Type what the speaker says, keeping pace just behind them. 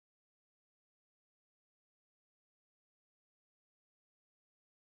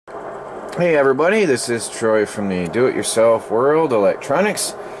Hey everybody, this is Troy from the Do-It-Yourself World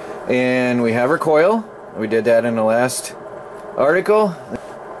Electronics, and we have our coil. We did that in the last article.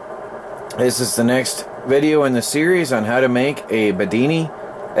 This is the next video in the series on how to make a Bedini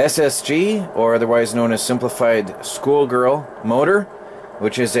SSG, or otherwise known as simplified schoolgirl motor,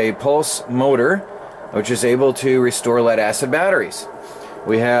 which is a pulse motor which is able to restore lead acid batteries.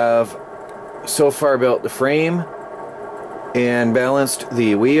 We have so far built the frame and balanced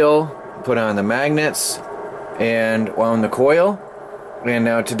the wheel, put on the magnets, and wound the coil. And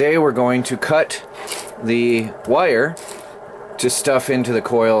now today we're going to cut the wire to stuff into the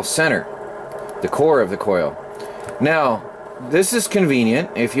coil center, the core of the coil. Now this is convenient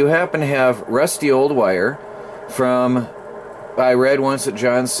if you happen to have rusty old wire from, I read once that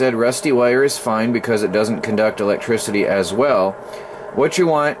John said rusty wire is fine because it doesn't conduct electricity as well. What you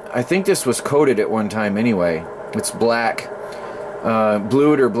want, I think this was coated at one time anyway, it's black,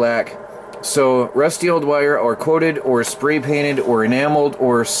 blued or black. So rusty old wire, or coated, or spray painted, or enameled,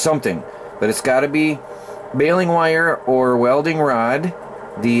 or something, but it's got to be baling wire or welding rod.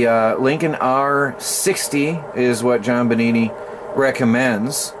 The Lincoln R60 is what John Bedini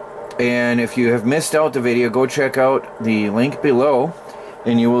recommends, and if you have missed out the video, go check out the link below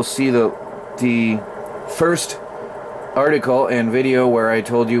and you will see the first article and video where I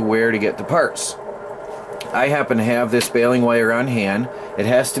told you where to get the parts. I happen to have this baling wire on hand. It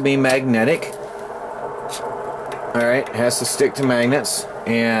has to be magnetic. Alright, it has to stick to magnets,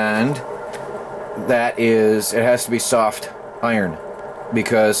 and that is, it has to be soft iron,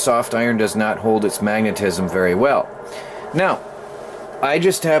 because soft iron does not hold its magnetism very well. Now, I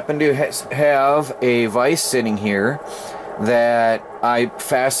just happen to have a vise sitting here that I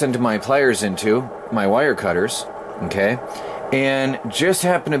fastened my pliers into, my wire cutters, okay? And just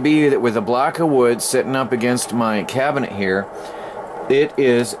happened to be that with a block of wood sitting up against my cabinet here, it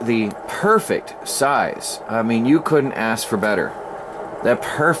is the perfect size. I mean, you couldn't ask for better. That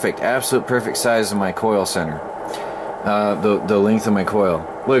perfect, absolute perfect size of my coil center. The length of my coil.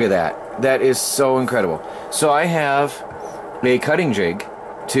 Look at that. That is so incredible. So I have a cutting jig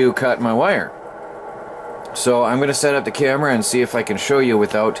to cut my wire. So I'm going to set up the camera and see if I can show you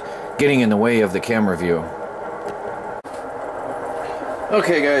without getting in the way of the camera view.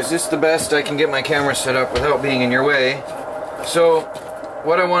 Okay guys, this is the best I can get my camera set up without being in your way. So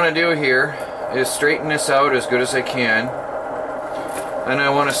what I want to do here is straighten this out as good as I can, and I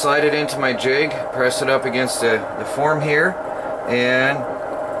want to slide it into my jig, press it up against the form here, and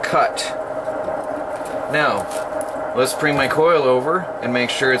cut. Now let's bring my coil over and make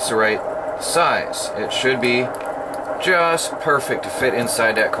sure it's the right size. It should be just perfect to fit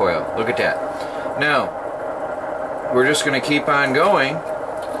inside that coil. Look at that. Now we're just going to keep on going,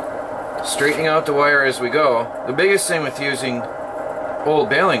 straightening out the wire as we go. The biggest thing with using old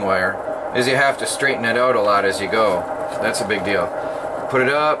baling wire is you have to straighten it out a lot as you go. That's a big deal. Put it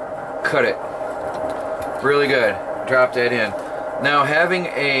up, cut it. Really good. Drop that in. Now having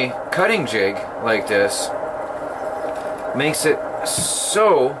a cutting jig like this makes it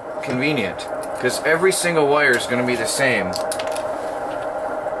so convenient, because every single wire is going to be the same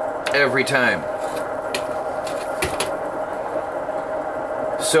every time.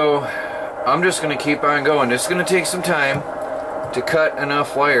 So I'm just going to keep on going. This is going to take some time to cut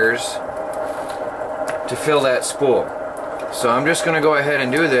enough wires to fill that spool. So I'm just going to go ahead and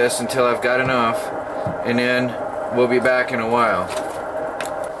do this until I've got enough, and then we'll be back in a while.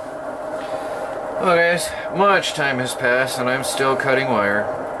 Well guys, much time has passed and I'm still cutting wire.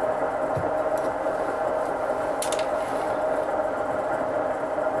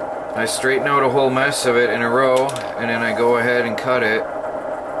 I straighten out a whole mess of it in a row, and then I go ahead and cut it.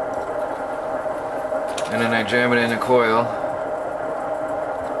 And then I jam it in the coil.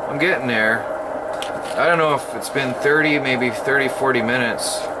 I'm getting there. I don't know if it's been 30, maybe 30, 40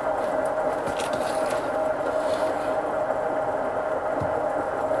 minutes.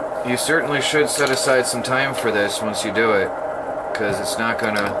 You certainly should set aside some time for this once you do it, because it's not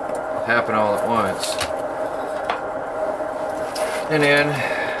going to happen all at once. And then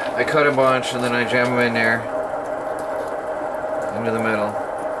I cut a bunch and then I jam them in there, into the middle.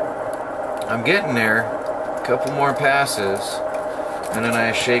 I'm getting there. Couple more passes, and then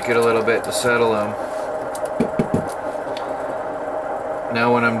I shake it a little bit to settle them.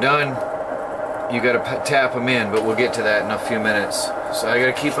 Now when I'm done, you got to tap them in, but we'll get to that in a few minutes. So I got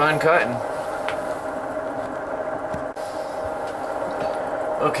to keep on cutting.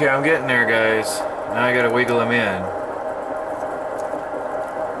 Okay, I'm getting there guys. Now I got to wiggle them in.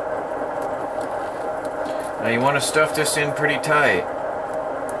 Now you want to stuff this in pretty tight.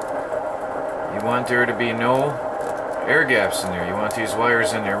 You want there to be no air gaps in there. You want these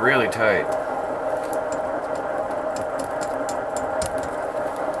wires in there really tight.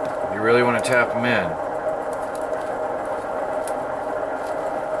 You really want to tap them in.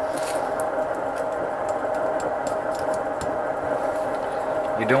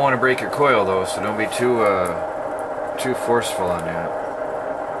 You don't want to break your coil though, so don't be too forceful on that.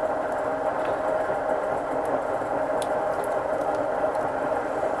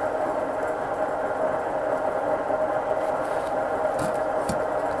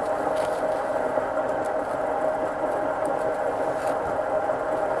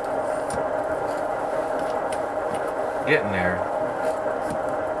 Getting there.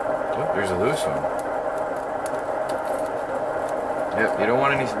 Oh, there's a loose one. Yep, you don't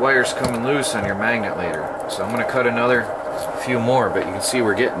want any wires coming loose on your magnet later. So I'm going to cut another few more, but you can see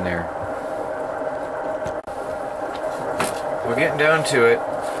we're getting there. We're getting down to it.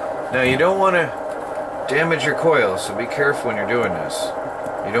 Now you don't want to damage your coil, so be careful when you're doing this.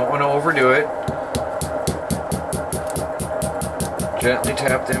 You don't want to overdo it. Gently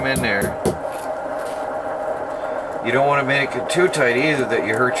tap them in there. You don't want to make it too tight either that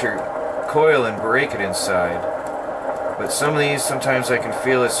you hurt your coil and break it inside. But some of these, sometimes I can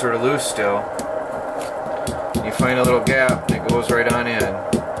feel it sort of loose still. You find a little gap and it goes right on in.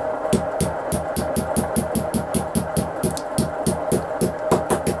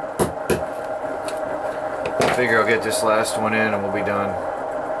 I figure I'll get this last one in and we'll be done.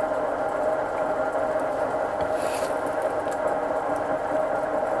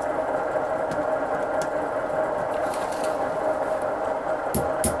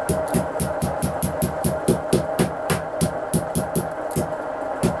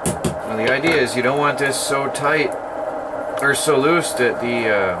 The idea is you don't want this so tight or so loose that the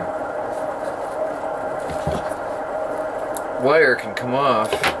wire can come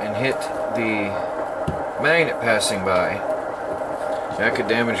off and hit the magnet passing by. That could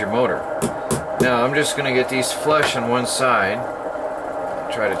damage your motor. Now I'm just going to get these flush on one side.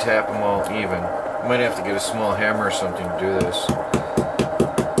 Try to tap them all even. I might have to get a small hammer or something to do this.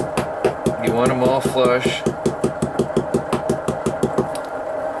 You want them all flush.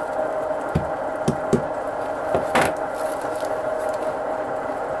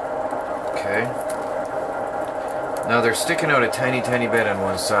 Now they're sticking out a tiny bit on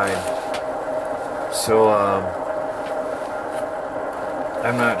one side, so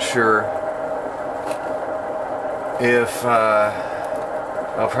I'm not sure if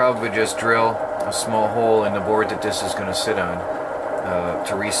I'll probably just drill a small hole in the board that this is going to sit on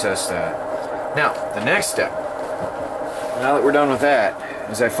to recess that. Now the next step, now that we're done with that,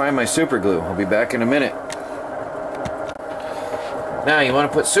 is I find my super glue. I'll be back in a minute. Now you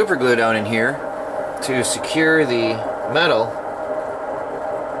want to put super glue down in here to secure the metal.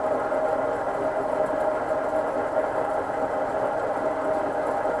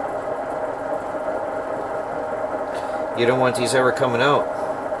 You don't want these ever coming out.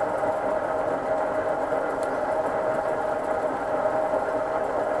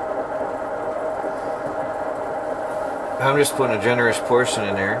 I'm just putting a generous portion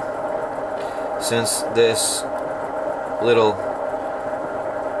in there, since this little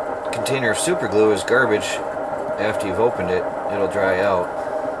container of super glue is garbage. After you've opened it, it'll dry out.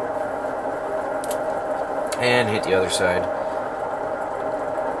 And hit the other side.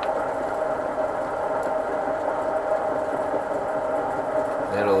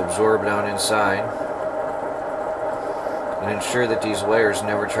 That'll absorb down inside and ensure that these wires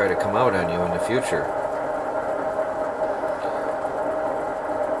never try to come out on you in the future.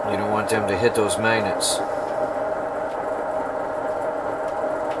 You don't want them to hit those magnets.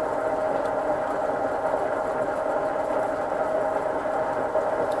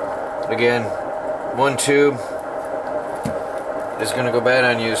 Again, one tube is going to go bad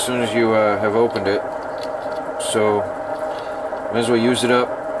on you as soon as you have opened it, so might as well use it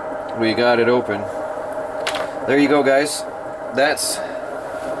up. We got it open. There you go, guys. That's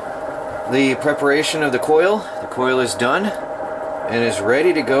the preparation of the coil. The coil is done and is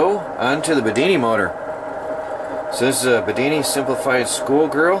ready to go onto the Bedini motor. So this is a Bedini simplified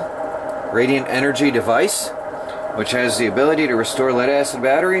schoolgirl radiant energy device, which has the ability to restore lead acid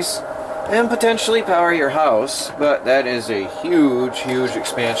batteries and potentially power your house, but that is a huge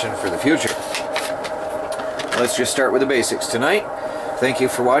expansion for the future. Let's just start with the basics tonight. Thank you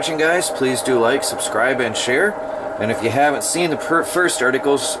for watching, guys. Please do like, subscribe, and share. And if you haven't seen the first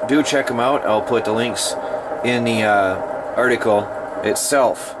articles, do check them out. I'll put the links in the article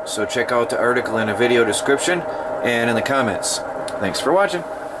itself. So check out the article in the video description and in the comments. Thanks for watching.